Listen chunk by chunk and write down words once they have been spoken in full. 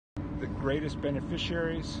the greatest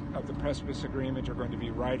beneficiaries of the Precipice Agreement are going to be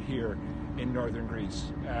right here in northern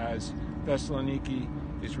Greece, as Thessaloniki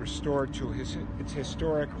is restored to its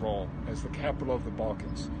historic role as the capital of the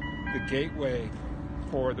Balkans, the gateway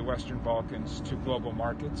for the Western Balkans to global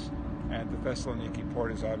markets. And the Thessaloniki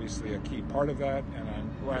port is obviously a key part of that, and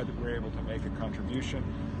I'm glad that we're able to make a contribution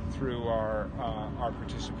through our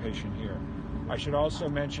participation here. I should also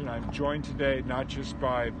mention I'm joined today not just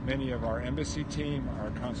by many of our embassy team,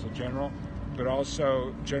 our consul general, but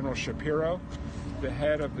also General Shapiro, the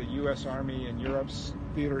head of the U.S. Army in Europe's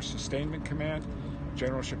Theater Sustainment Command.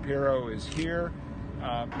 General Shapiro is here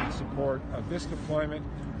in support of this deployment,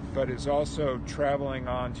 but is also traveling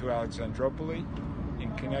on to Alexandropoli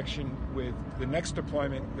in connection with the next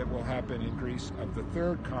deployment that will happen in Greece of the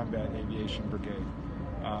 3rd Combat Aviation Brigade.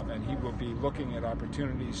 And he will be looking at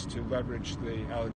opportunities to leverage the